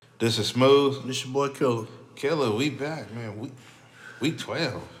This is Smooth. This your boy Killa. Killer, we back, man. Week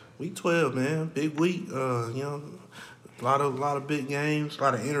 12. Week 12, man. Big week. A lot of big games, a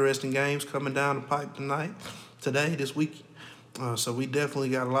lot of interesting games coming down the pipe this week. So we definitely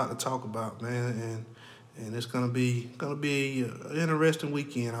got a lot to talk about, man, and it's gonna be an interesting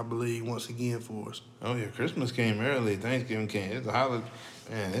weekend, I believe, once again for us. Oh yeah, Christmas came early. Thanksgiving came. It's a holiday.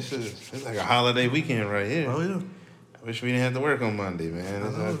 Man, it's like a holiday weekend right here. Oh yeah. I wish we didn't have to work on Monday, man.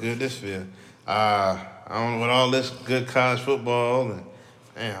 That's how good this feel. I don't with all this good college football and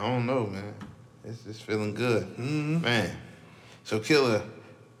man, I don't know, man. It's feeling good, man. So Killer,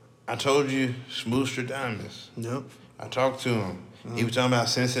 I told you Smoothstradamus. Yep. I talked to him. He was talking about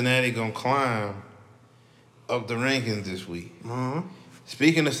Cincinnati gonna climb up the rankings this week.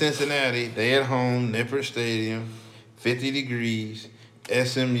 Speaking of Cincinnati, they at home, Nippert Stadium, 50 degrees,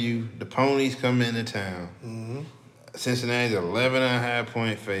 SMU. The Ponies come into town. Cincinnati's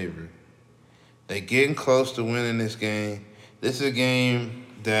 11.5-point favorite. They getting close to winning this game. This is a game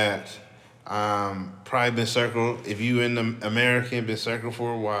that probably been circled. If you in the American, been circled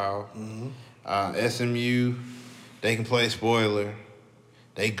for a while. SMU, they can play spoiler.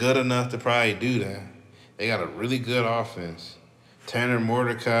 They good enough to probably do that. They got a really good offense. Tanner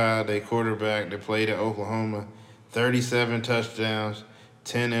Mordecai, they quarterback, they played at Oklahoma. 37 touchdowns,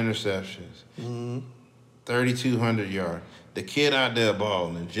 10 interceptions, 3,200 yards. The kid out there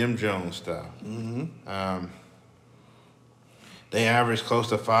balling, Jim Jones style. They average close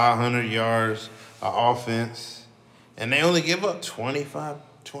to 500 yards of offense, and they only give up 25,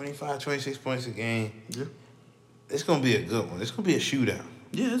 26 points a game. Yeah. It's going to be a good one. It's going to be a shootout.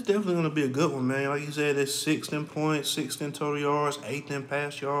 Yeah, it's definitely going to be a good one, man. Like you said, it's 6 points, 6 total yards, 8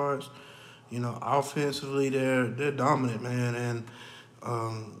 pass yards. You know, offensively, they're dominant, man. And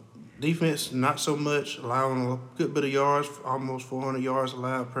defense, not so much, allowing a good bit of yards, almost 400 yards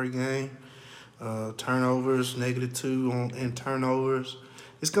allowed per game. Turnovers, -2 in turnovers.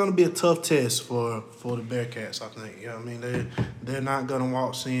 It's going to be a tough test for the Bearcats, I think. You know what I mean? They're not going to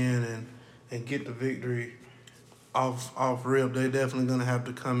waltz in and get the victory off rip. They're definitely going to have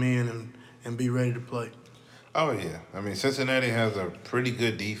to come in and be ready to play. Oh, yeah. I mean, Cincinnati has a pretty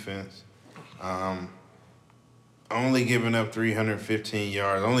good defense. Only giving up 315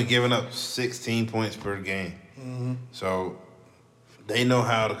 yards, only giving up 16 points per game. So they know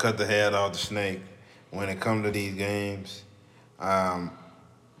how to cut the head off the snake when it comes to these games.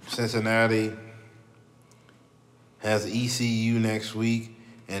 Cincinnati has ECU next week,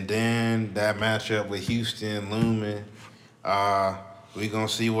 and then that matchup with Houston looming. We're going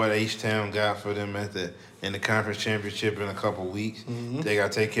to see what H-Town got for them in the conference championship in a couple weeks. They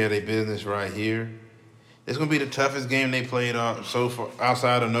got to take care of their business right here. It's going to be the toughest game they played so far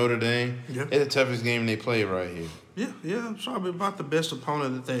outside of Notre Dame. Yeah. It's the toughest game they played right here. Yeah. It's probably about the best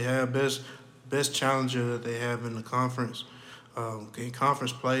opponent that they have, best challenger that they have in the conference. In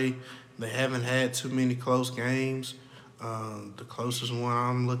conference play, they haven't had too many close games. The closest one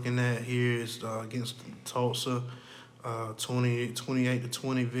I'm looking at here is against Tulsa,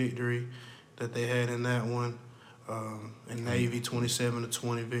 28-20 victory that they had in that one. And Navy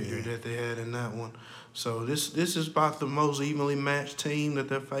 27-20 victory that they had in that one. So this is about the most evenly matched team that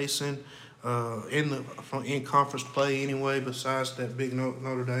they're facing in conference play anyway. Besides that big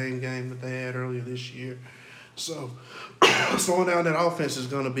Notre Dame game that they had earlier this year, so slowing down that offense is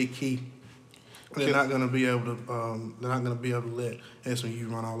going to be key. They're not going to be able to let SMU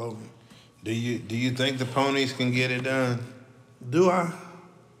run all over them. Do you think the Ponies can get it done? Do I?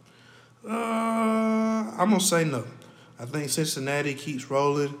 I'm going to say no. I think Cincinnati keeps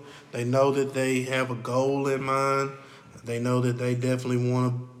rolling. They know that they have a goal in mind. They know that they definitely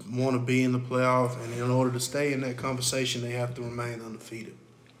want to be in the playoff, and in order to stay in that conversation, they have to remain undefeated.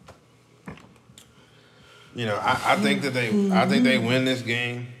 You know, I think that they win this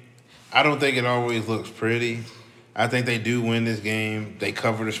game. I don't think it always looks pretty. I think they do win this game. They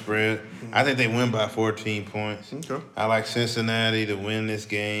cover the spread. I think they win by 14 points. Okay. I like Cincinnati to win this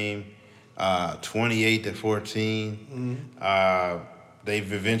game 28-14.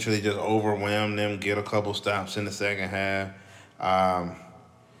 They've eventually just overwhelmed them, get a couple stops in the second half.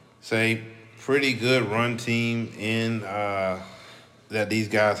 Say pretty good run team in that these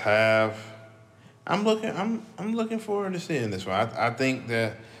guys have. I'm looking forward to seeing this one. I think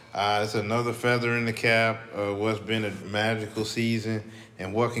that it's another feather in the cap of what's been a magical season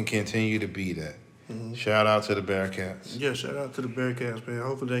and what can continue to be that. Shout out to the Bearcats. Yeah, shout out to the Bearcats, man.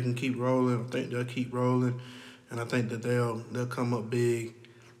 Hopefully they can keep rolling. I think they'll keep rolling, and I think that they'll come up big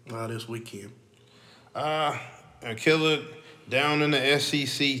this weekend. And Killer down in the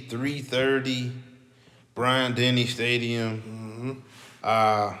SEC, 3:30, Bryant-Denny Stadium.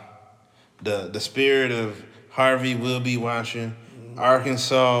 the spirit of Harvey will be watching.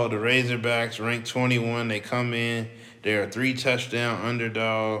 Arkansas, the Razorbacks, ranked 21. They come in. They're a 3-touchdown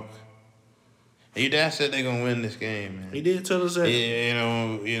underdog. Your dad said they're gonna win this game, man. He did tell us that.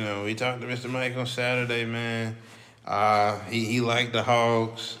 Yeah, we talked to Mr. Mike on Saturday, man. He liked the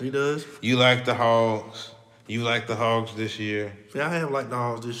Hogs. He does. You like the Hogs. You like the Hogs this year. Yeah, I have liked the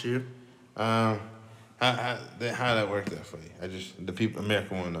Hogs this year. How that worked out for you? The people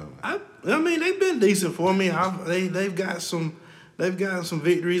America want to know. I mean they've been decent for me. They've got some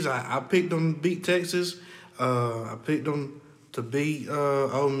victories. I picked them to beat Texas. I picked them to beat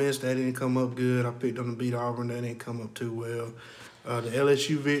Ole Miss. That didn't come up good. I picked them to beat Auburn. That didn't come up too well. The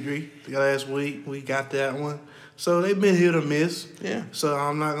LSU victory last week, we got that one. So they've been hit or miss. Yeah. So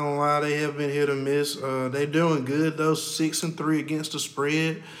I'm not gonna lie, they have been hit or miss. They're doing good though, 6-3 against the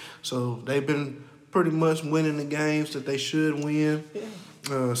spread. So they've been pretty much winning the games that they should win. Yeah.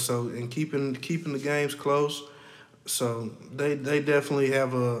 And keeping the games close. So they definitely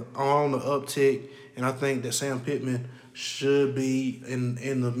have on the uptick, and I think that Sam Pittman should be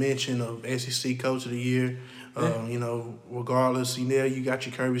in the mention of SEC Coach of the Year. Yeah. Regardless, you got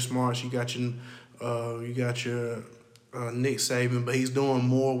your Kirby Smarts, you got your Nick Saban, but he's doing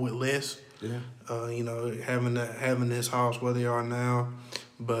more with less. Yeah. Having this house where they are now,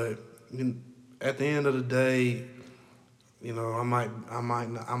 but at the end of the day, I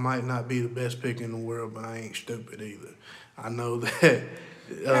might not be the best pick in the world, but I ain't stupid either. I know that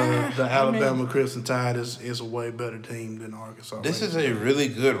the Alabama Crimson Tide is a way better team than Arkansas. This is a really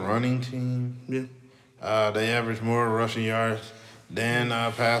good running team. Yeah. They average more rushing yards than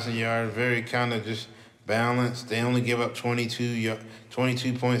passing yards. Very kind of just balanced. They only give up 22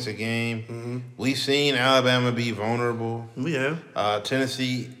 points a game. Mm-hmm. We've seen Alabama be vulnerable. We have.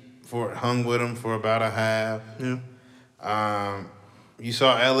 Tennessee hung with them for about a half. Yeah. You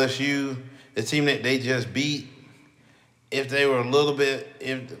saw LSU, the team that they just beat. If they were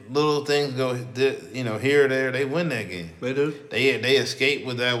if little things go, here or there, they win that game. They do. They escape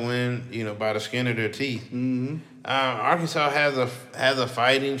with that win, by the skin of their teeth. Mm-hmm. Arkansas has a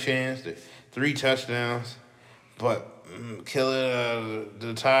fighting chance. 3 touchdowns, but Killa,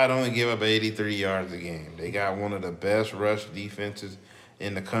 the Tide only give up 83 yards a game. They got one of the best rush defenses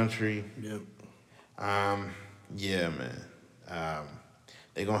in the country. Yep. Yeah, man.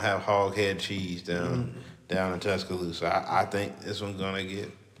 They're gonna have hog head cheese down in Tuscaloosa. I think this one's gonna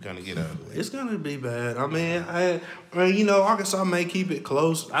get ugly. It's gonna be bad. I mean, Arkansas may keep it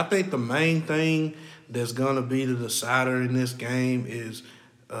close. I think the main thing that's gonna be the decider in this game is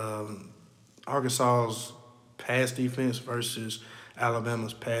Arkansas's pass defense versus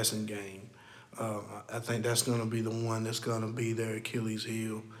Alabama's passing game. I think that's gonna be the one that's gonna be their Achilles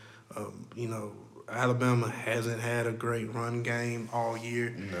heel. Alabama hasn't had a great run game all year.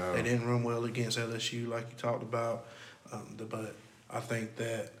 No. They didn't run well against LSU like you talked about. But I think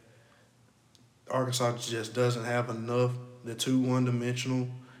that Arkansas just doesn't have enough. They're too one-dimensional.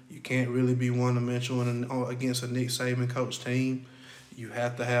 You can't really be one-dimensional against a Nick Saban coach team. You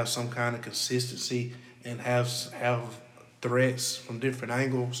have to have some kind of consistency and have threats from different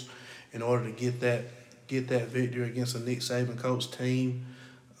angles in order to get that victory against a Nick Saban coach team.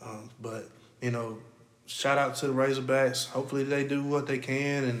 But shout out to the Razorbacks. Hopefully they do what they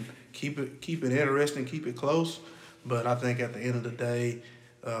can and keep it interesting, keep it close. But I think at the end of the day,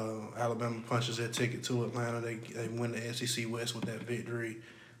 Alabama punches their ticket to Atlanta. They win the SEC West with that victory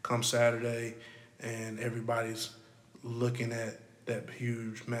come Saturday, and everybody's looking at that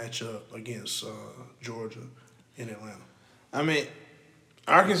huge matchup against Georgia in Atlanta. I mean,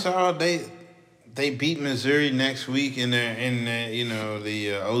 Arkansas, they beat Missouri next week in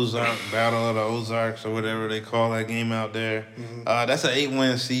the Ozark Battle of the Ozarks or whatever they call that game out there. Mm-hmm. That's an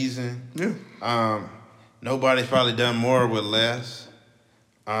 8-win season. Yeah. Nobody's probably done more with less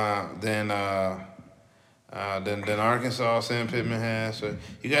than Arkansas. Sam Pittman has. So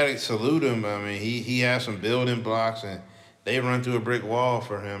you got to salute him. I mean, he has some building blocks, and they run through a brick wall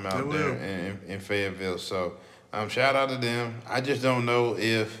for him out there in Fayetteville. So shout out to them. I just don't know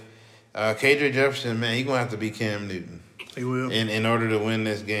if KJ Jefferson, man, he's gonna have to be Cam Newton. He will. In order to win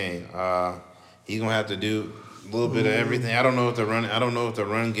this game, he's gonna have to do a little bit of everything. I don't know if the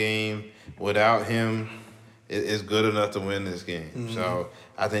run game without him is good enough to win this game. Mm-hmm. So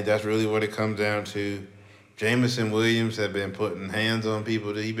I think that's really what it comes down to. Jamison Williams have been putting hands on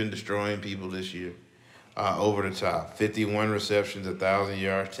people. He's been destroying people this year. Over the top, 51 receptions, 1,000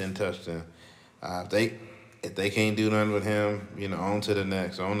 yards, 10 touchdowns. If they can't do nothing with him, on to the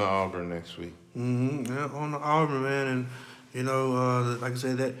next, on to Auburn next week. Mm-hmm. Yeah, on to Auburn, man, and like I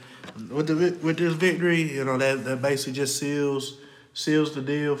said, that with this victory, that basically just seals the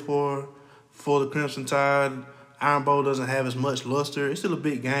deal for for the Crimson Tide. Iron Bowl doesn't have as much luster. It's still a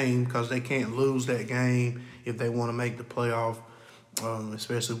big game because they can't lose that game if they want to make the playoff,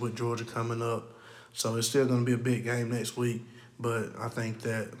 especially with Georgia coming up. So it's still going to be a big game next week. But I think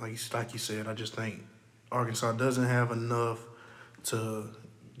that, like you said, I just think Arkansas doesn't have enough to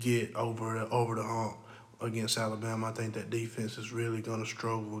get over the hump against Alabama. I think that defense is really going to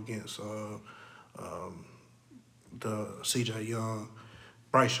struggle against the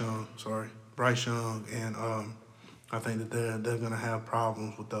Bryce Young, and I think that they're going to have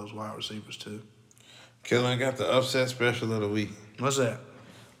problems with those wide receivers too. Killa got the upset special of the week. What's that?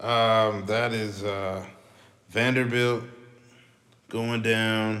 That is Vanderbilt going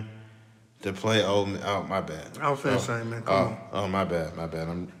down to play Ole Miss. Oh, my bad. I was finna say, man, come on. Oh, my bad.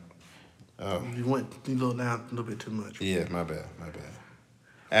 You looked down a little bit too much. Yeah, my bad.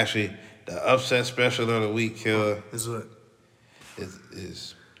 Actually, the upset special of the week, Killa, Is what?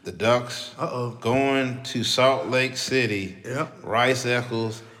 Is the Ducks Uh-oh. going to Salt Lake City. Yep. Rice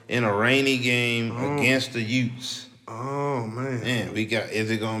Eccles in a rainy game against the Utes. Oh, man. Man,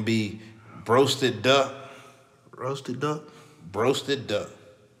 is it going to be roasted duck? Roasted duck? Roasted duck.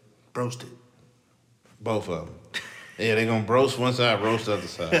 Roasted. Both of them. Yeah, they're going to roast one side, roast the other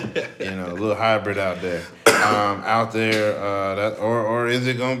side. A little hybrid out there. Or is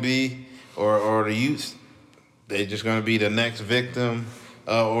it going to be, or the Utes, they're just going to be the next victim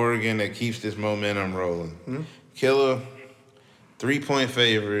of Oregon that keeps this momentum rolling. Mm-hmm. Killa, 3-point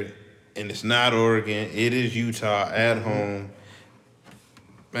favorite, and it's not Oregon. It is Utah at home.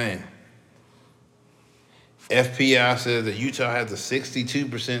 Man. FPI says that Utah has a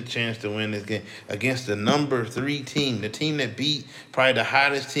 62% chance to win this game against the number 3 team, the team that beat probably the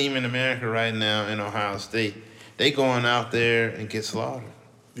hottest team in America right now in Ohio State. They going out there and get slaughtered.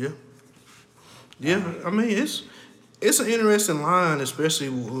 Yeah. Yeah, I mean it's an interesting line, especially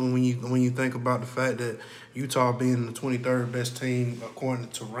when you think about the fact that Utah being the 23rd best team according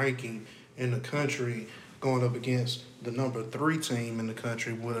to ranking in the country, going up against the number 3 team in the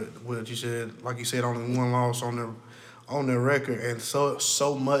country with you said, like you said, only one loss on their record, and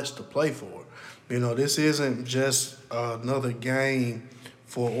so much to play for. This isn't just another game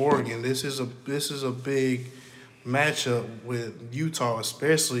for Oregon. This is a big matchup with Utah,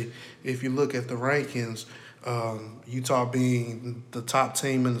 especially if you look at the rankings. Utah being the top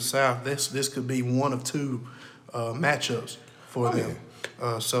team in the South, this could be one of 2 matchups for them.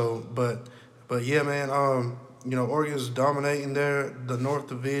 Yeah. But yeah, man. Oregon's dominating the North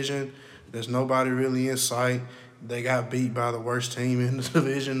Division. There's nobody really in sight. They got beat by the worst team in the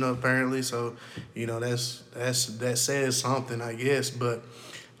division apparently. So, that says something, I guess. But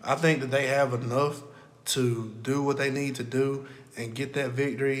I think that they have enough to do what they need to do and get that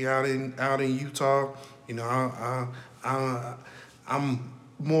victory out in Utah. I'm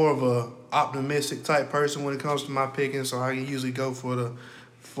more of a optimistic type person when it comes to my picking, so I usually go for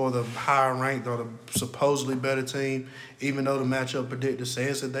the higher ranked or the supposedly better team. Even though the matchup predictor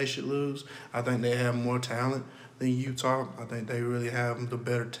says that they should lose, I think they have more talent than Utah. I think they really have the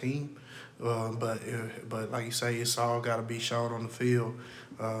better team. But like you say, it's all got to be shown on the field.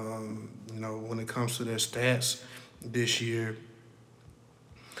 When it comes to their stats this year,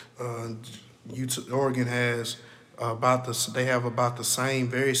 Oregon has about the same,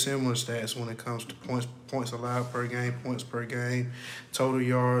 very similar stats when it comes to points allowed per game, points per game, total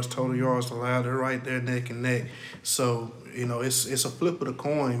yards allowed. They're right there neck and neck. So it's a flip of the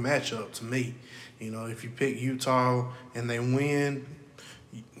coin matchup to me. If you pick Utah and they win,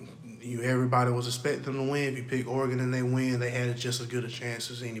 everybody was expecting them to win. If you pick Oregon and they win, they had just as good a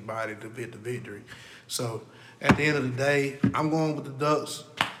chance as anybody to get the victory. So at the end of the day, I'm going with the Ducks.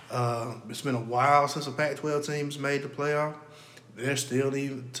 It's been a while since a Pac-12 team's made the playoff. They're still,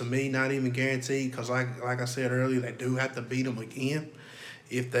 to me, not even guaranteed because, like I said earlier, they do have to beat them again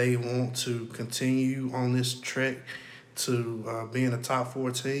if they want to continue on this trek to being a top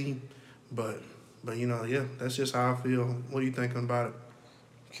 4 team. But yeah, that's just how I feel. What are you thinking about it?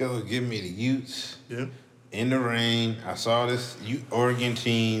 Killa, give me the Utes. Yeah. In the rain. I saw this Oregon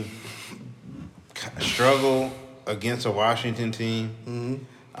team struggle against a Washington team. Mm-hmm.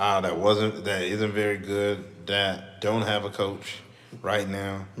 That isn't very good, that don't have a coach right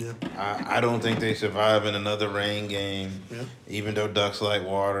now. Yeah. I don't think they survive in another rain game. Yeah. Even though Ducks like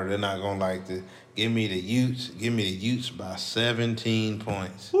water, they're not going to like this. Give me the Utes by 17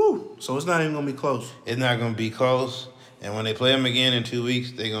 points. Woo! So it's not even going to be close. It's not going to be close. And when they play them again in 2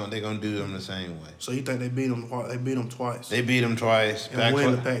 weeks, they're gonna do them the same way. So you think they beat them? They beat them twice. They beat them twice. And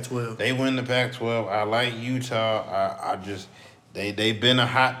win the Pac-12. They win the Pac-12. I like Utah. They've been a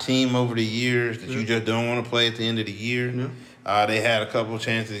hot team over the years that you just don't want to play at the end of the year. Yeah. They had a couple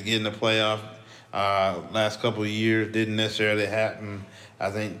chances to get in the playoff. Last couple of years didn't necessarily happen. I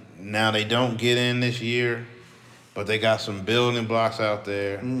think now they don't get in this year, but they got some building blocks out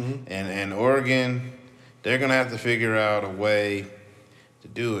there. And Oregon, they're gonna have to figure out a way to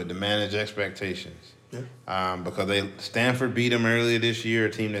do it to manage expectations. Yeah. Because Stanford beat them earlier this year, a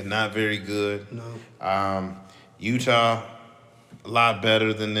team that's not very good. No. Utah, a lot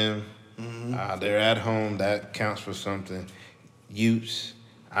better than them. Mm-hmm. They're at home. That counts for something. Utes,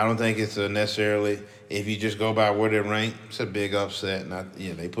 I don't think it's a necessarily, if you just go by where they're ranked, it's a big upset.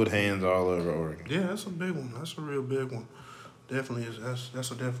 They put hands all over Oregon. Yeah, that's a big one. That's a real big one. Definitely is. That's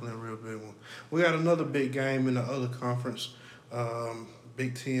definitely a real big one. We got another big game in the other conference,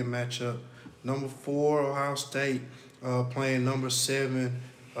 Big Ten matchup. Number 4 Ohio State playing number 7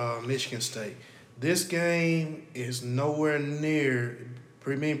 Michigan State. This game is nowhere near,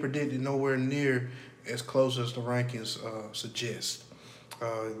 being predicted nowhere near as close as the rankings suggest.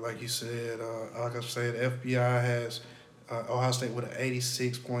 Like you said, like I said, FBI has Ohio State with an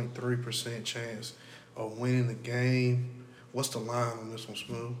 86.3% chance of winning the game. What's the line on this one,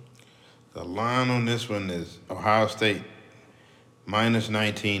 Smooth? The line on this one is Ohio State minus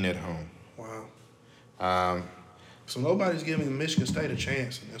 19 at home. Wow. So nobody's giving Michigan State a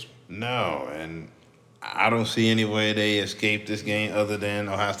chance in this one. No, and I don't see any way they escape this game other than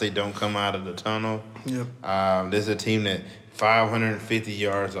Ohio State don't come out of the tunnel. Yeah. This is a team that 550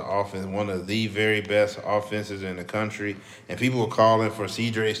 yards of offense, one of the very best offenses in the country. And people were calling for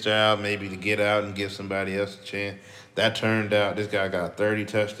C.J. Stroud maybe to get out and give somebody else a chance. That turned out this guy got 30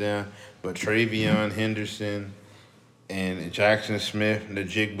 touchdowns, but Travion Henderson and Jackson Smith, the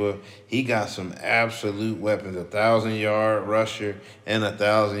Jigba, he got some absolute weapons, 1,000-yard rusher and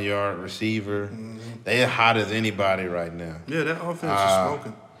 1,000-yard receiver. Mm-hmm. They're hot as anybody right now. Yeah, that offense is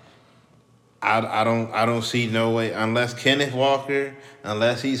smoking. I don't see no way unless Kenneth Walker,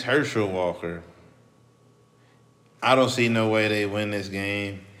 unless he's Herschel Walker. I don't see no way they win this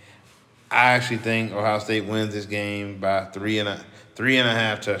game. I actually think Ohio State wins this game by three and a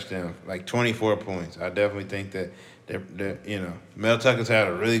half touchdowns, like 24 points. I definitely think that Mel Tucker's had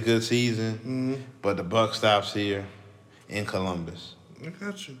a really good season, but the buck stops here in Columbus. I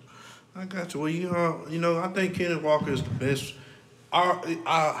got you. Well, I think Kenneth Walker is the best,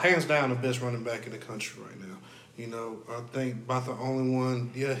 hands down the best running back in the country right now. I think about the only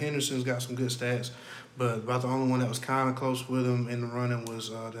one. Yeah, Henderson's got some good stats, but about the only one that was kind of close with him in the running was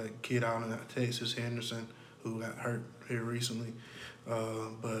that kid out in Texas, Henderson, who got hurt here recently.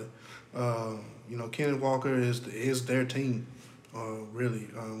 Kenneth Walker is their team, really.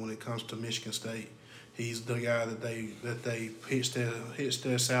 When it comes to Michigan State, he's the guy that they hitch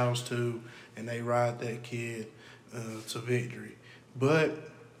their saddles to, and they ride that kid to victory. But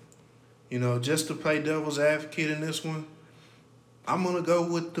just to play devil's advocate in this one, I'm gonna go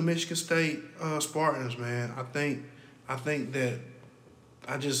with the Michigan State Spartans, man. I think that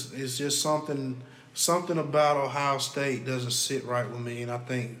it's just something about Ohio State doesn't sit right with me, and I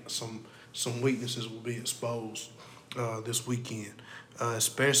think some weaknesses will be exposed this weekend,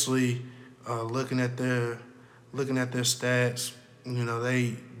 especially looking at their stats.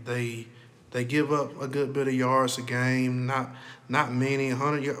 They give up a good bit of yards a game, not many.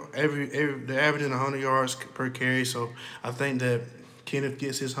 100 they're averaging 100 yards per carry. So I think that Kenneth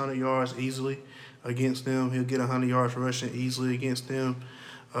gets his 100 yards easily against them. He'll get 100 yards rushing easily against them.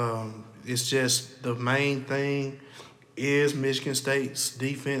 It's just the main thing is Michigan State's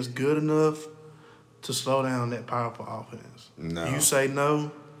defense good enough to slow down that powerful offense? No. You say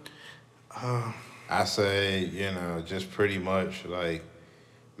no? I say, just pretty much like,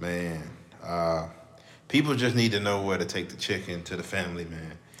 man, people just need to know where to take the chicken to the family,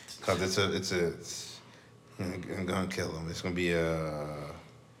 man. Because I'm going to kill them. It's going to be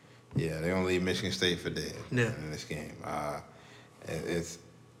they're going to leave Michigan State for dead in this game. It's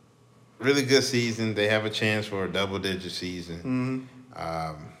really good season. They have a chance for a double-digit season.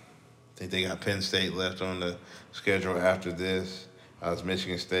 I think they got Penn State left on the schedule after this. It's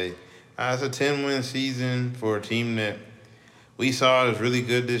Michigan State. It's a 10-win season for a team that we saw is really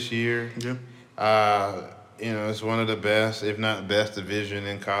good this year. Yeah. It's one of the best, if not best, division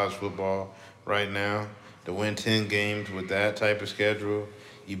in college football right now. To win 10 games with that type of schedule,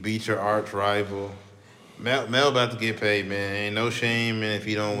 you beat your arch rival. Mel about to get paid, man. Ain't no shame, man, if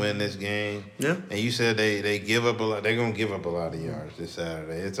you don't win this game. Yeah. And you said they give up a lot. They're gonna give up a lot of yards this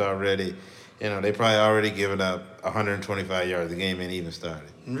Saturday. It's already, they probably already given up 125 yards. The game ain't even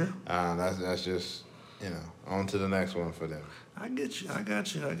started. Yeah. That's just on to the next one for them. I get you.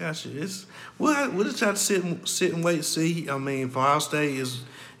 We'll just have to sit and wait and see. I mean, if Ohio State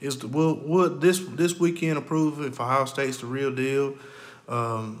will this weekend prove if Ohio State's the real deal.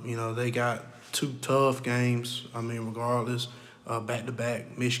 They got 2 tough games. I mean, regardless, back to back.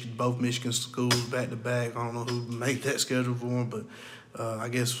 Both Michigan schools back to back. I don't know who made that schedule for them, but I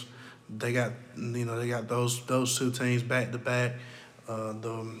guess they got those 2 teams back to back.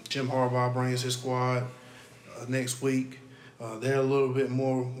 Jim Harbaugh brings his squad next week. They're a little bit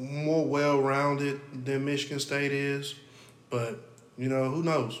more well-rounded than Michigan State is, but who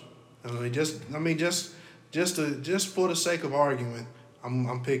knows? Just for the sake of argument,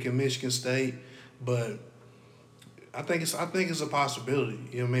 I'm picking Michigan State, but I think it's a possibility.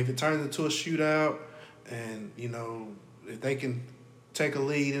 If it turns into a shootout, and if they can take a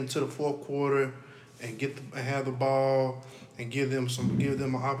lead into the fourth quarter and have the ball and give them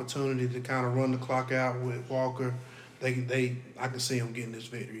an opportunity to kind of run the clock out with Walker. I can see them getting this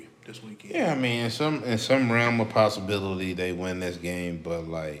victory this weekend. Yeah, I mean, in some realm of possibility they win this game, but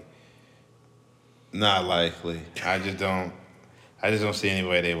not likely. I just don't see any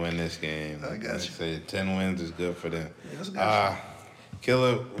way they win this game. I got you. Say 10 wins is good for them. Yeah,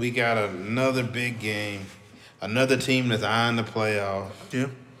 Killa, we got another big game, another team that's eyeing the playoff. Yeah.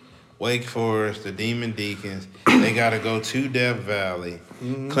 Wake Forest, the Demon Deacons, they got to go to Death Valley.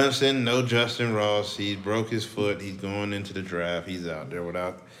 Mm-hmm. Clemson, no Justin Ross. He broke his foot. He's going into the draft. He's out there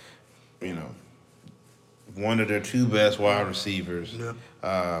without, one of their 2 best wide receivers. Yeah.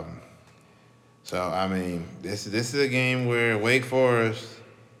 So, I mean, this is a game where Wake Forest,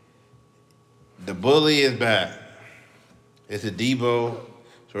 the bully is back. It's a Debo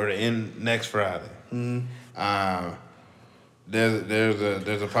sort of in next Friday. Mm-hmm.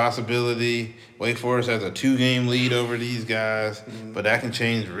 There's a possibility Wake Forest has a 2-game lead over these guys, but that can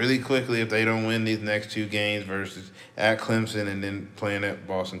change really quickly if they don't win these next 2 games versus at Clemson and then playing at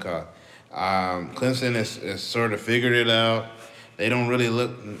Boston College. Clemson has sort of figured it out. They don't really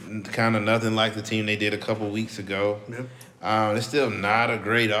look kind of nothing like the team they did a couple weeks ago. Yep. It's still not a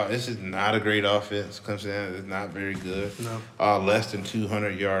great. This is not a great offense. Clemson is not very good. No. Less than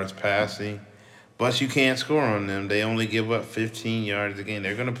 200 yards passing. But you can't score on them. They only give up 15 yards a game.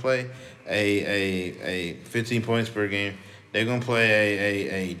 They're going to play a 15 points per game. They're going to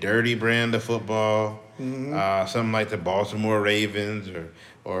play a dirty brand of football, something like the Baltimore Ravens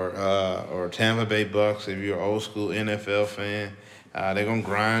or Tampa Bay Bucks. If you're an old school NFL fan, they're going to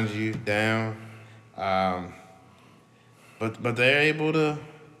grind you down. But they're able to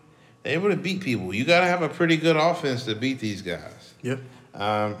beat people. You got to have a pretty good offense to beat these guys. Yep.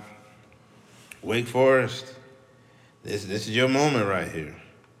 Wake Forest, this is your moment right here.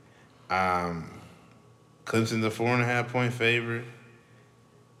 Clemson's a 4.5-point favorite.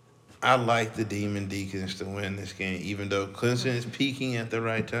 I like the Demon Deacons to win this game, even though Clemson is peaking at the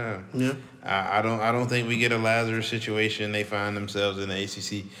right time. Yeah. I don't think we get a Lazarus situation. They find themselves in the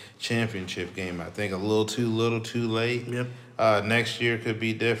ACC championship game. I think a little too late. Yep. Next year could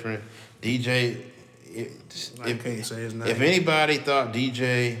be different. DJ, I can't say his name. If anybody thought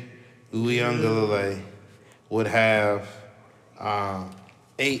DJ Uiagalelei would have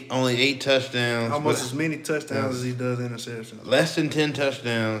only 8 touchdowns. Almost as many touchdowns as he does interceptions. Less than 10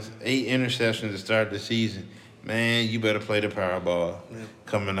 touchdowns, 8 interceptions to start the season. Man, you better play the Powerball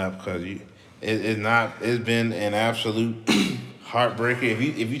coming up because it's been an absolute heartbreaker.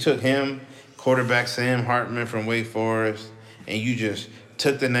 If you took him, quarterback Sam Hartman from Wake Forest, and you just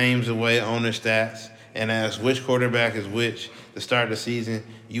took the names away on their stats and asked which quarterback is which to start the season,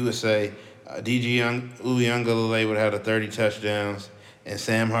 you would say DJ Uiagalelei would have the 30 touchdowns and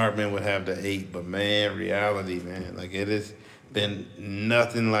Sam Hartman would have the 8. But, man, reality, man, it has been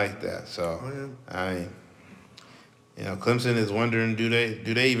nothing like that. So, I mean, Clemson is wondering, do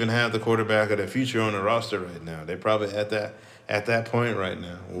they even have the quarterback of the future on the roster right now? They're probably at that point right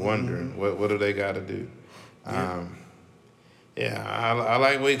now, wondering what do they got to do. I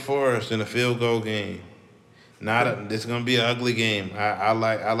like Wake Forest in a field goal game. It's gonna be an ugly game. I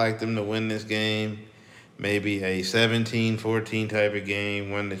like them to win this game. Maybe a 17-14 type of game,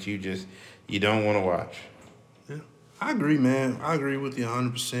 one that you don't want to watch. Yeah, I agree, man. I agree with you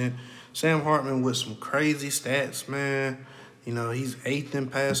 100%. Sam Hartman with some crazy stats, man. He's 8th in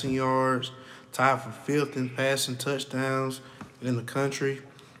passing yards, tied for 5th in passing touchdowns in the country,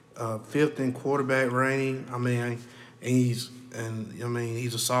 5th in quarterback rating. He's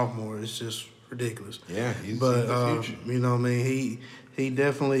a sophomore. It's just ridiculous. Yeah, he's the future. He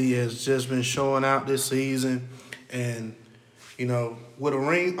definitely has just been showing out this season, and with a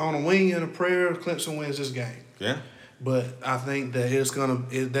ring on a wing and a prayer, Clemson wins this game. Yeah. But I think that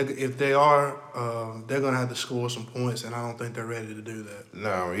if they are, they're gonna have to score some points, and I don't think they're ready to do that.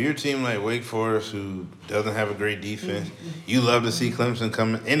 No, when you're a team like Wake Forest who doesn't have a great defense, you love to see Clemson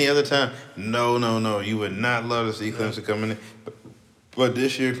come in. Any other time, no. You would not love to see Clemson coming in. But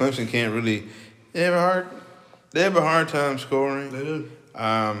this year, Clemson can't really. They have a hard. They have a hard time scoring. They do.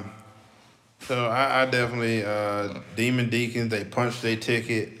 So I definitely Demon Deacons. They punched their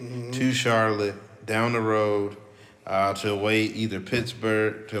ticket to Charlotte down the road to await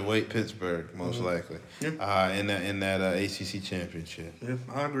Pittsburgh most likely in that ACC championship. Yeah,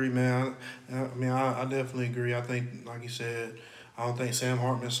 I agree, man. I definitely agree. I think, like you said, I don't think Sam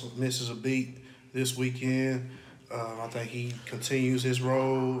Hartman misses a beat this weekend. I think he continues his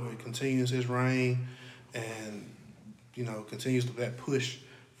role, he continues his reign, and continues that push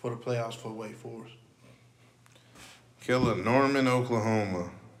for the playoffs for Wake Forest. Killa, Norman,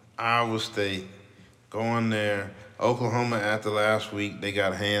 Oklahoma, Iowa State, going there. Oklahoma after last week, they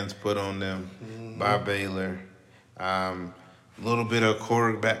got hands put on them by Baylor. Little bit of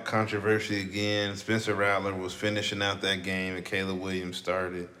quarterback controversy again. Spencer Rattler was finishing out that game and Caleb Williams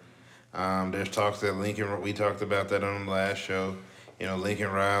started. There's talks that Lincoln, we talked about that on the last show. Lincoln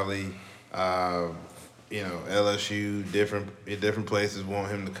Riley, LSU, different places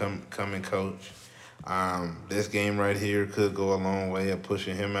want him to come and coach. This game right here could go a long way of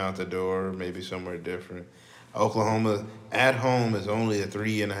pushing him out the door, maybe somewhere different. Oklahoma at home is only a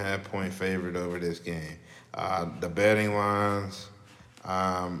 3.5 point favorite over this game. The betting lines,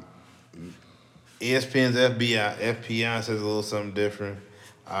 ESPN's FPI says a little something different.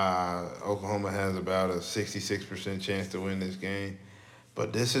 Oklahoma has about a 66% chance to win this game.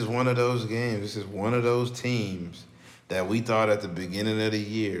 But this is one of those games. This is one of those teams that we thought at the beginning of the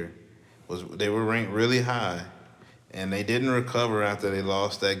year they were ranked really high, and they didn't recover after they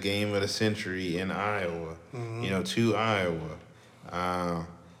lost that game of the century in Iowa. To Iowa.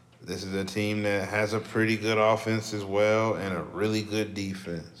 This is a team that has a pretty good offense as well and a really good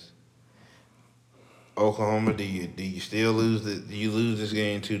defense. Oklahoma, do you still lose do you lose this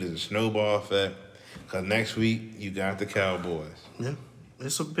game to the snowball effect? Because next week you got the Cowboys. Yeah,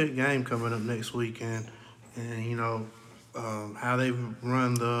 it's a big game coming up next weekend, and how they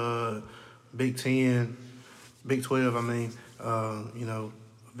run the Big 12.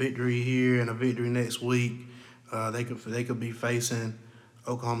 Victory here and a victory next week. They could be facing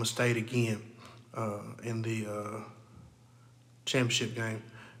Oklahoma State again in the championship game,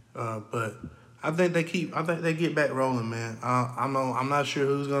 but. I think they get back rolling, man. I'm not sure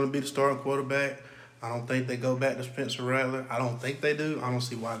who's going to be the starting quarterback. I don't think they go back to Spencer Rattler. I don't think they do. I don't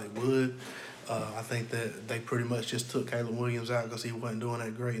see why they would. I think that they pretty much just took Caleb Williams out because he wasn't doing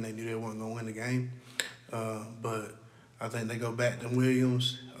that great, and they knew they weren't going to win the game. But I think they go back to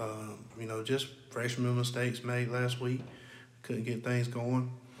Williams. Just freshman mistakes made last week. Couldn't get things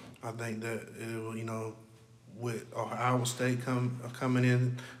going. I think that with Iowa State coming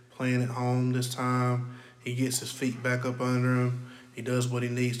in. Playing at home this time, he gets his feet back up under him. He does what he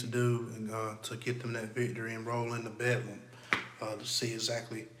needs to do to get them that victory and roll in the bedlam to see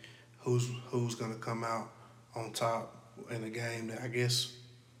exactly who's going to come out on top in a game that I guess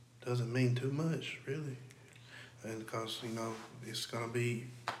doesn't mean too much, really. And because, it's going to be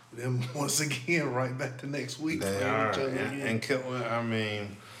them once again right back to next week. They are.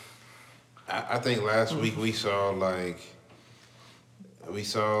 I think last week we saw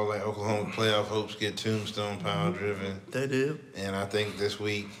Oklahoma playoff hopes get tombstone pile driven. They did. And I think this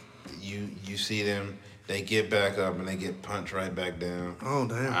week you see them, they get back up and they get punched right back down. Oh,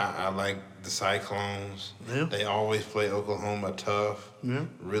 damn. I like the Cyclones. Yeah. They always play Oklahoma tough. Yeah.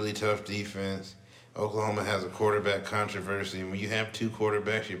 Really tough defense. Oklahoma has a quarterback controversy. When you have two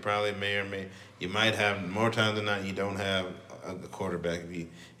quarterbacks, you probably you might have, more times than not, you don't have a quarterback.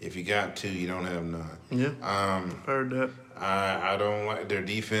 If you got two, you don't have none. Yeah. Heard that. I don't like their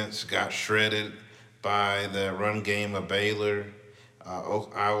defense. Got shredded by the run game of Baylor.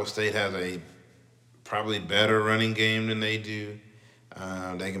 Iowa State has a probably better running game than they do.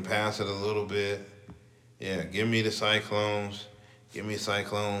 They can pass it a little bit. Yeah, give me the Cyclones. Give me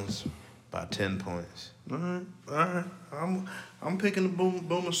Cyclones by 10 points. All right. I'm picking the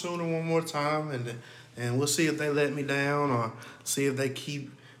Boomer Sooner one more time, and we'll see if they let me down or see if they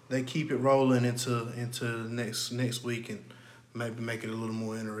keep it rolling into next week and maybe make it a little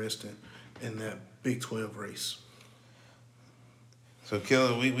more interesting in that Big 12 race. So,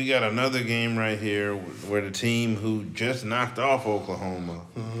 Killa, we got another game right here where the team who just knocked off Oklahoma,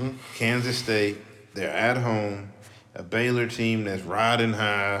 Kansas State, they're at home. A Baylor team that's riding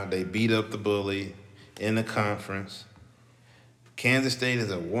high. They beat up the bully in the conference. Kansas State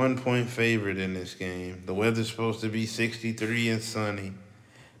is a 1-point favorite in this game. The weather's supposed to be 63 and sunny.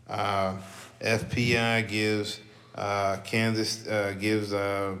 Uh, FPI gives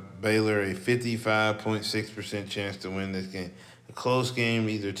Baylor a 55.6% chance to win this game. A close game,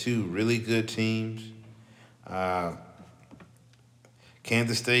 either two really good teams. Uh,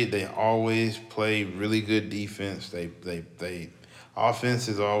 Kansas State, they always play really good defense. They offense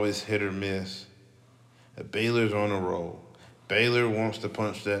is always hit or miss. Baylor's on a roll. Baylor wants to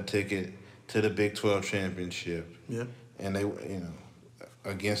punch that ticket to the Big 12 championship. Yeah. And they,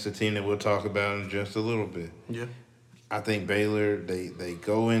 against a team that we'll talk about in just a little bit. Yeah. I think Baylor, they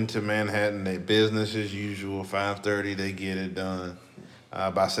go into Manhattan, they business as usual. 5:30, they get it done.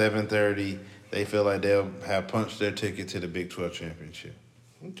 By 7:30, they feel like they'll have punched their ticket to the Big 12 championship.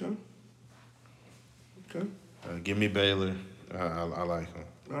 Okay. Give me Baylor. I like them.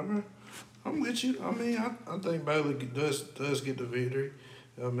 All right. I'm with you. I mean, I think Baylor does get the victory.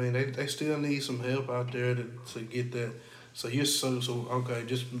 I mean, they still need some help out there to get that. So okay,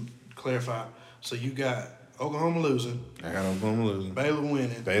 just clarify. So you got Oklahoma losing. I got Oklahoma losing. Baylor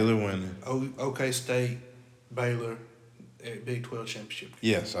winning. Baylor winning. OK State, Baylor at Big 12 championship.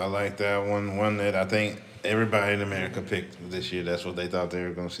 Yes, I like that one. One that I think everybody in America picked this year. That's what they thought they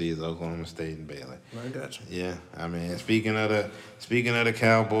were going to see is Oklahoma State and Baylor. I got you. Yeah, I mean, speaking of the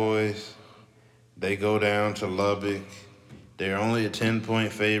Cowboys, they go down to Lubbock. They're only a 10-point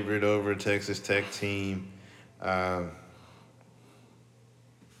favorite over a Texas Tech team. A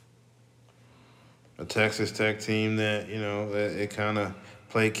Texas Tech team that, it kind of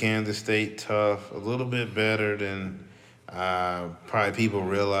played Kansas State tough, a little bit better than probably people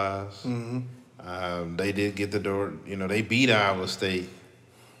realize. Mm-hmm. They did get the door. They beat Iowa State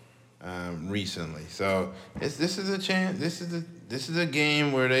recently. So this is a chance. This is a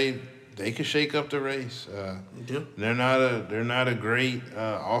game where they could shake up the race. Yep. They're not a great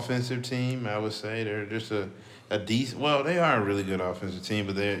offensive team. I would say they're just a decent. Well, they are a really good offensive team,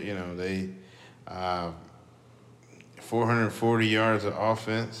 but they 440 yards of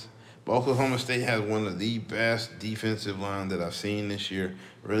offense. But Oklahoma State has one of the best defensive lines that I've seen this year.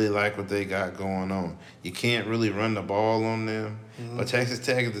 Really like what they got going on. You can't really run the ball on them. Mm-hmm. But Texas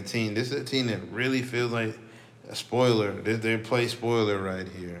Tech is a team. This is a team that really feels like a spoiler. They play spoiler right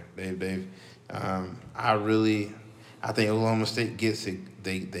here. I think Oklahoma State gets it.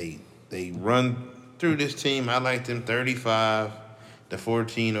 They run through this team. I like them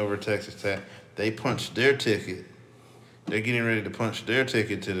 35-14 over Texas Tech. They punched their ticket. They're getting ready to punch their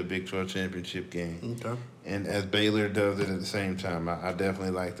ticket to the Big 12 championship game. Okay. And as Baylor does it at the same time, I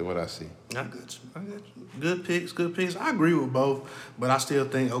definitely like what I see. I got you. Good picks. I agree with both, but I still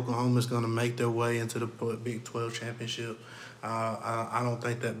think Oklahoma's going to make their way into the Big 12 championship. I don't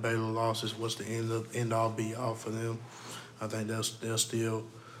think that Baylor loss is what's the end all be all for them. I think they'll still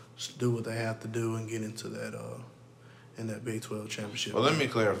do what they have to do and get into that in that Big 12 championship. Well, let me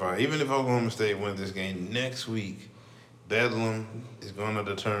clarify. Even if Oklahoma State wins this game next week, Bedlam is going to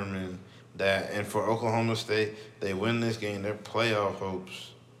determine that. And for Oklahoma State, they win this game, their playoff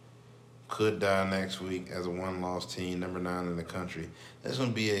hopes could die next week as a one-loss team, number 9 in the country. That's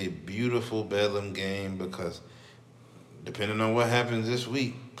going to be a beautiful Bedlam game because depending on what happens this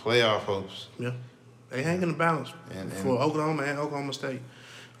week, playoff hopes. Yeah, they hang in the balance for Oklahoma and Oklahoma State.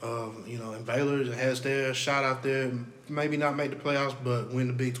 And Baylor has their shot out there, maybe not make the playoffs, but win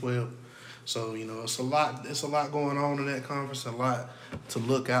the Big 12. So, it's a lot going on in that conference, a lot to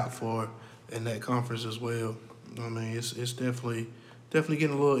look out for in that conference as well. I mean, it's definitely getting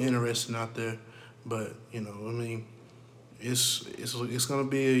a little interesting out there. But, it's gonna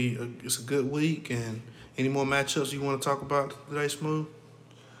be a good week. And any more matchups you want to talk about today, Smooth?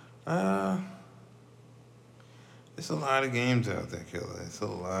 It's a lot of games out there, Killa. It's a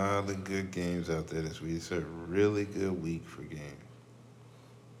lot of good games out there this week. It's a really good week for games.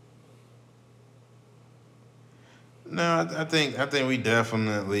 No, I think we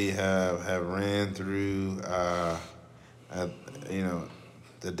definitely have ran through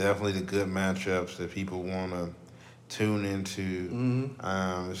definitely the good matchups that people want to tune into.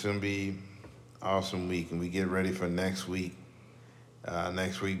 Mm-hmm. It's gonna be awesome week, and we get ready for next week.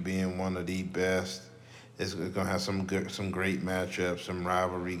 Next week being one of the best. It's gonna have some great matchups, some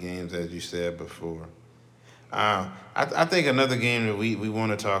rivalry games, as you said before. I think another game that we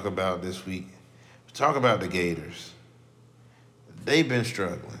want to talk about this week. Talk about the Gators. They've been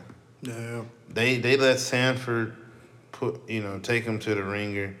struggling. Yeah. They let Sanford take them to the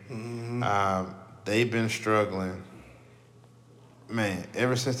ringer. Mm-hmm. They've been struggling. Man,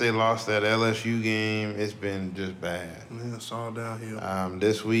 ever since they lost that LSU game, it's been just bad. Yeah, it's all downhill.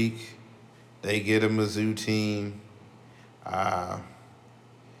 This week, they get a Mizzou team Uh,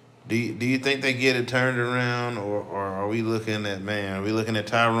 do you think they get it turned around, or are we looking at man? Are we looking at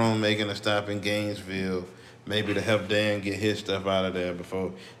Tyrone making a stop in Gainesville, maybe to help Dan get his stuff out of there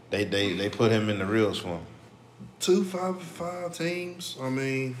before they put him in the real swamp? 2 5-5 teams. I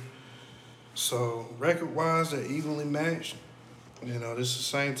mean, so record wise, they're evenly matched. You know, this is the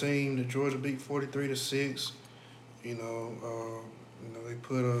same team that Georgia beat 43-6. They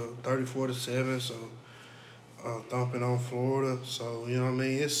put a 34-7. So thumping on Florida. So you know what I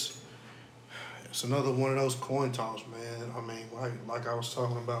mean. It's another one of those coin toss, man. I mean, like I was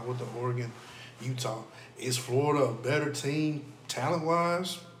talking about with the Oregon, Utah. Is Florida a better team talent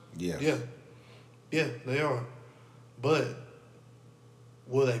wise? Yes. Yeah, they are. But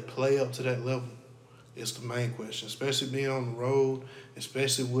will they play up to that level? It's the main question, especially being on the road,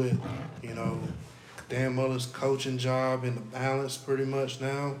 especially with, you know, Dan Mullen's coaching job and the balance pretty much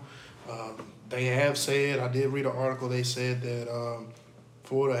now. They have said, I did read an article, they said that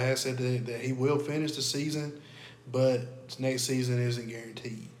Florida has said that he will finish the season, but next season isn't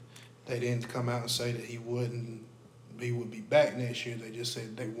guaranteed. They didn't come out and say that he would be back next year. They just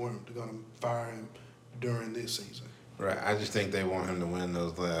said they weren't going to fire him during this season. Right. I just think they want him to win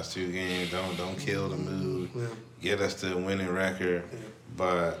those last 2 games. Don't kill the mood. Yeah. Get us to a winning record. Yeah.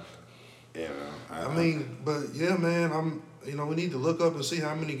 But but yeah, man, we need to look up and see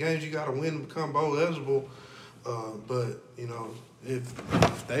how many games you got to win to become bowl eligible. But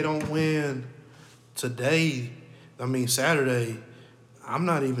if they don't win today, Saturday, I'm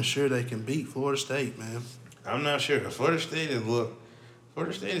not even sure they can beat Florida State, man. I'm not sure. Florida State has looked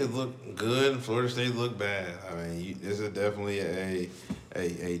good, and Florida State look bad. I mean, this is definitely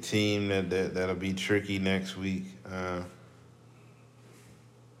a team that'll be tricky next week.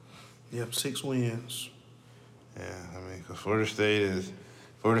 Yep, 6 wins. Yeah, I mean, because Florida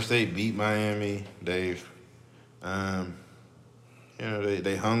State beat Miami. They've,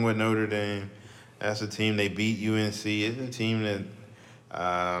 they hung with Notre Dame. That's a team. They beat UNC. It's a team that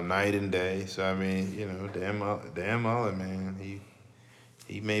night and day. So I mean, Dan Mullen, man,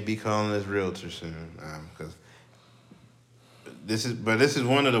 he may be calling his realtor soon, because this is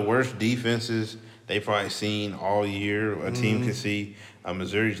one of the worst defenses they've probably seen all year. A team can see.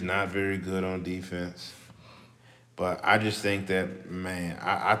 Missouri's not very good on defense, but I just think that, man,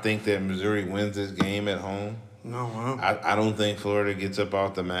 I think that Missouri wins this game at home. No, wow. I don't think Florida gets up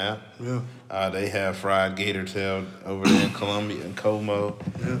off the map. Yeah. They have fried gator tail over there in Columbia and Como.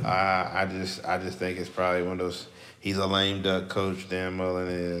 Yeah. I just think it's probably one of those. He's a lame duck coach, Dan Mullen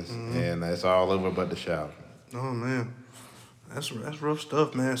is, and that's all over but the shout. Oh man, that's rough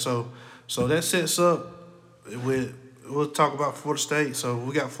stuff, man. So that sets up with. We'll talk about Florida State. So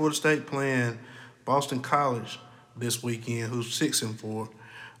we got Florida State playing Boston College this weekend, who's 6-4.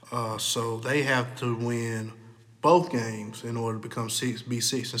 So they have to win both games in order to be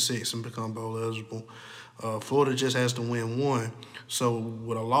 6-6 and become bowl eligible. Florida just has to win one. So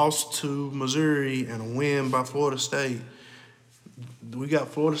with a loss to Missouri and a win by Florida State, we got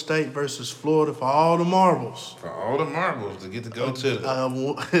Florida State versus Florida for all the marbles. For all the marbles to get to go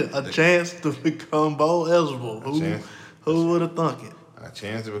to a chance to become bowl eligible. Who would have thunk it? A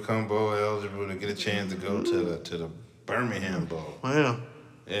chance to become bowl eligible, to get a chance to go to the Birmingham Bowl. Wow.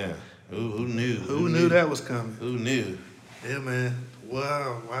 Yeah. Who knew? Who knew that was coming? Who knew? Yeah, man.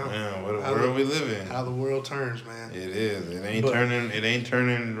 Wow. Man, what a world we live in. How the world turns, man. It is. It ain't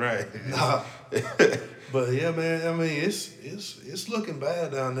turning right. Nah. But yeah, man. I mean, it's looking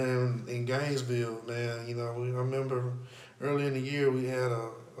bad down there in Gainesville, man. I remember early in the year we had a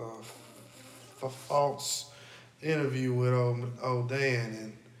false interview with old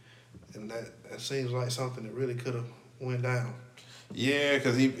Dan, and that seems like something that really could have went down. Yeah,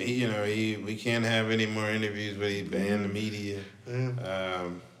 because we can't have any more interviews, but he banned the media. Yeah.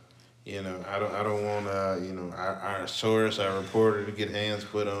 I don't want our source, our reporter, to get hands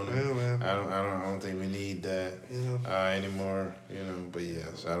put on him. Yeah, man. I don't think we need that anymore. But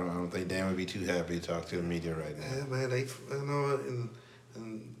yes, I don't think Dan would be too happy to talk to the media right now. Yeah, man. They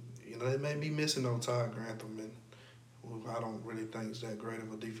may be missing on Todd Grantham, and I don't really think he's that great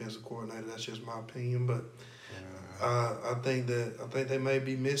of a defensive coordinator. That's just my opinion, but I think they may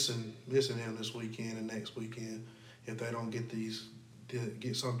be missing him this weekend and next weekend if they don't get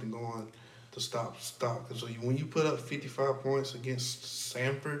something going to stop. Because when you put up 55 points against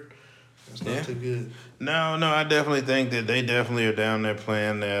Samford, that's not too good. No, I definitely think that they definitely are down there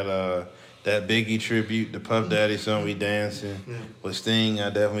playing that Biggie tribute, the Puff Daddy song we dancing with Sting. I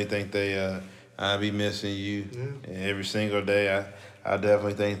definitely think I'll be missing you every single day. I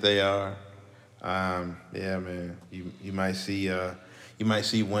definitely think they are. Yeah, man. You might see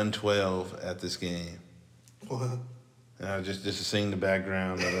 112 at this game. What? Just to sing the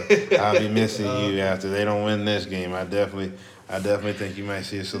background. I'll be missing you after they don't win this game. I definitely think you might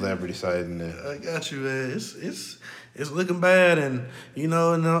see a celebrity side in there. I got you, man. It's looking bad, and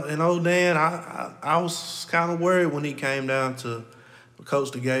and old Dan, I was kind of worried when he came down to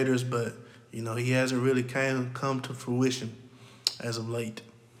coach the Gators, but he hasn't really come to fruition as of late.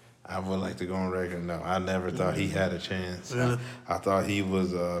 I would like to go on record. No, I never thought he had a chance. Really? I thought he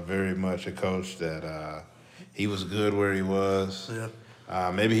was very much a coach that he was good where he was.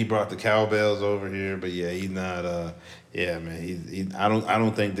 Yeah. Maybe he brought the cowbells over here, but yeah, he's not. Yeah, man. I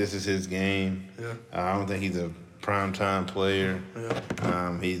don't think this is his game. Yeah. I don't think he's a primetime player.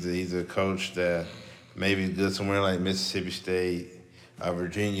 Yeah. He's a coach that maybe is good somewhere like Mississippi State,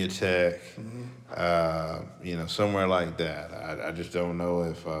 Virginia Tech. Somewhere like that. I just don't know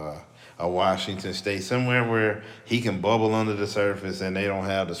if a Washington State, somewhere where he can bubble under the surface and they don't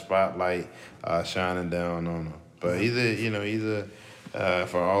have the spotlight shining down on him. But he's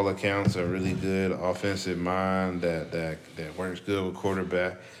for all accounts, a really good offensive mind that works good with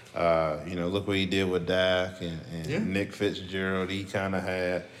quarterback. Look what he did with Dak and Nick Fitzgerald. He kind of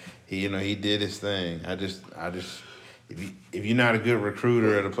had, he did his thing. If you're not a good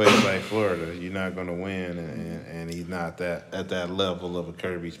recruiter at a place like Florida, you're not going to win, and he's not at that level of a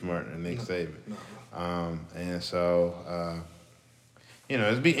Kirby Smart and Nick Saban. And so,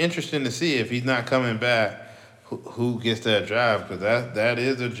 it'd be interesting to see if he's not coming back, who gets that job, because that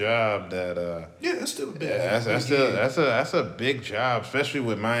is a job that That's still a big. That's a big job, especially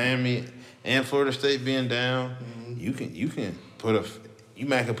with Miami and Florida State being down. Mm-hmm. You can put a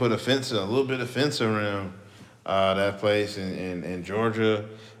little bit of fence around that place in Georgia,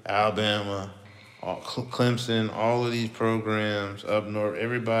 Alabama, Clemson, all of these programs up north.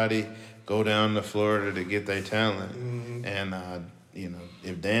 Everybody go down to Florida to get their talent, and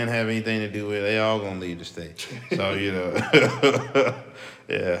if Dan have anything to do with it, they all gonna leave the state. So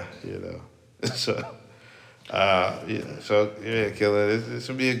Killa, this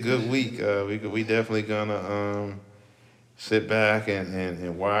will be a good week. We definitely gonna sit back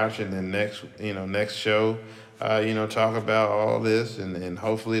and watch, and then next show. Talk about all this, and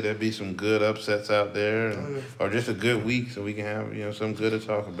hopefully there'll be some good upsets out there, or just a good week, so we can have some good to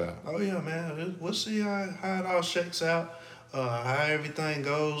talk about. Oh yeah, man. We'll see how it all shakes out, how everything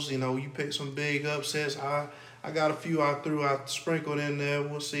goes. You pick some big upsets. I got a few I sprinkled in there.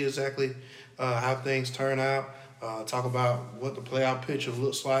 We'll see exactly how things turn out. Talk about what the playoff picture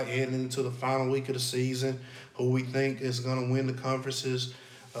looks like heading into the final week of the season. Who we think is going to win the conferences.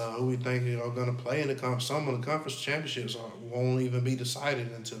 Who we think are going to play in the conference. Some of the conference championships won't even be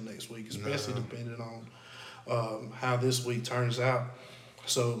decided until next week, especially depending on how this week turns out.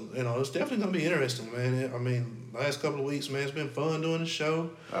 So, it's definitely going to be interesting, man. Last couple of weeks, man, it's been fun doing the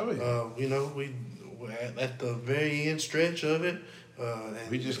show. Oh, yeah. We're at the very end stretch of it. And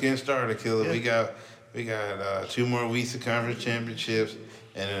we just getting started, Killa. Yeah. We got 2 more weeks of conference championships,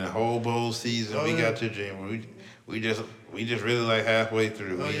 and then a whole bowl season. Got to January. We just really like halfway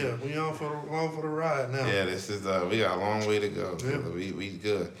through. We on for the ride now. Yeah, this is we got a long way to go. Yeah. We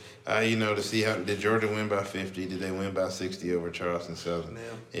good. To see how did Georgia win by 50? Did they win by 60 over Charleston Southern?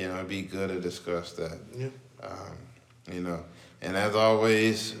 Yeah. It'd be good to discuss that. Yeah. And as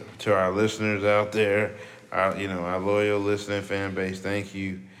always, to our listeners out there, our loyal listening fan base, thank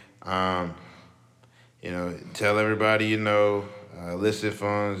you. Tell everybody Illicit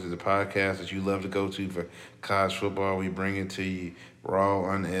Funds is a podcast that you love to go to for college football. We bring it to you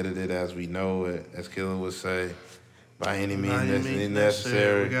raw, unedited, as we know it, as Killa would say, by any means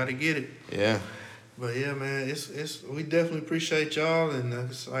necessary. We got to get it. Yeah. But yeah, man, it's we definitely appreciate y'all, and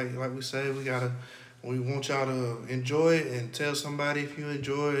it's like we say, we want y'all to enjoy it and tell somebody if you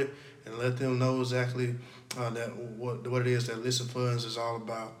enjoy it, and let them know exactly what it is that Illicit Funds is all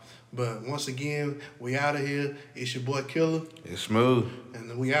about. But once again, we out of here. It's your boy Killa. It's smooth.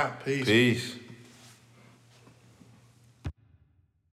 And we out. Peace. Peace.